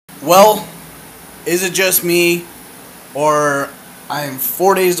Well, is it just me, or I am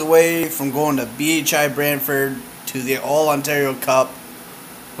 4 days away from going to BHI Brantford to the All Ontario Cup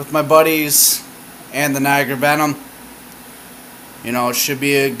with my buddies and the Niagara Venom. You know, it should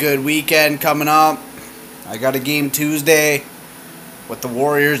be a good weekend coming up. I got a game Tuesday with the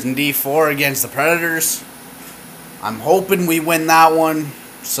Warriors in D4 against the Predators. I'm hoping we win that one,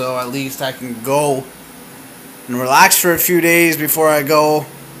 so at least I can go and relax for a few days before I go.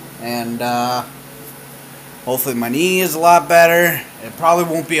 And hopefully my knee is a lot better. It probably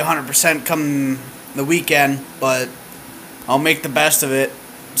won't be 100% come the weekend, but I'll make the best of it.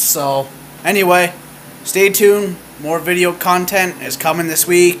 So anyway, stay tuned. More video content is coming this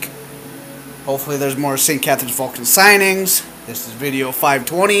week. Hopefully there's more St. Catharines Falcons signings. This is video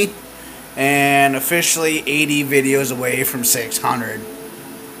 520 and officially 80 videos away from 600.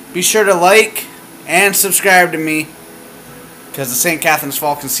 Be sure to like and subscribe to me, because the St. Catharines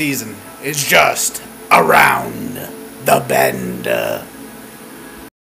Falcons season is just around the bend.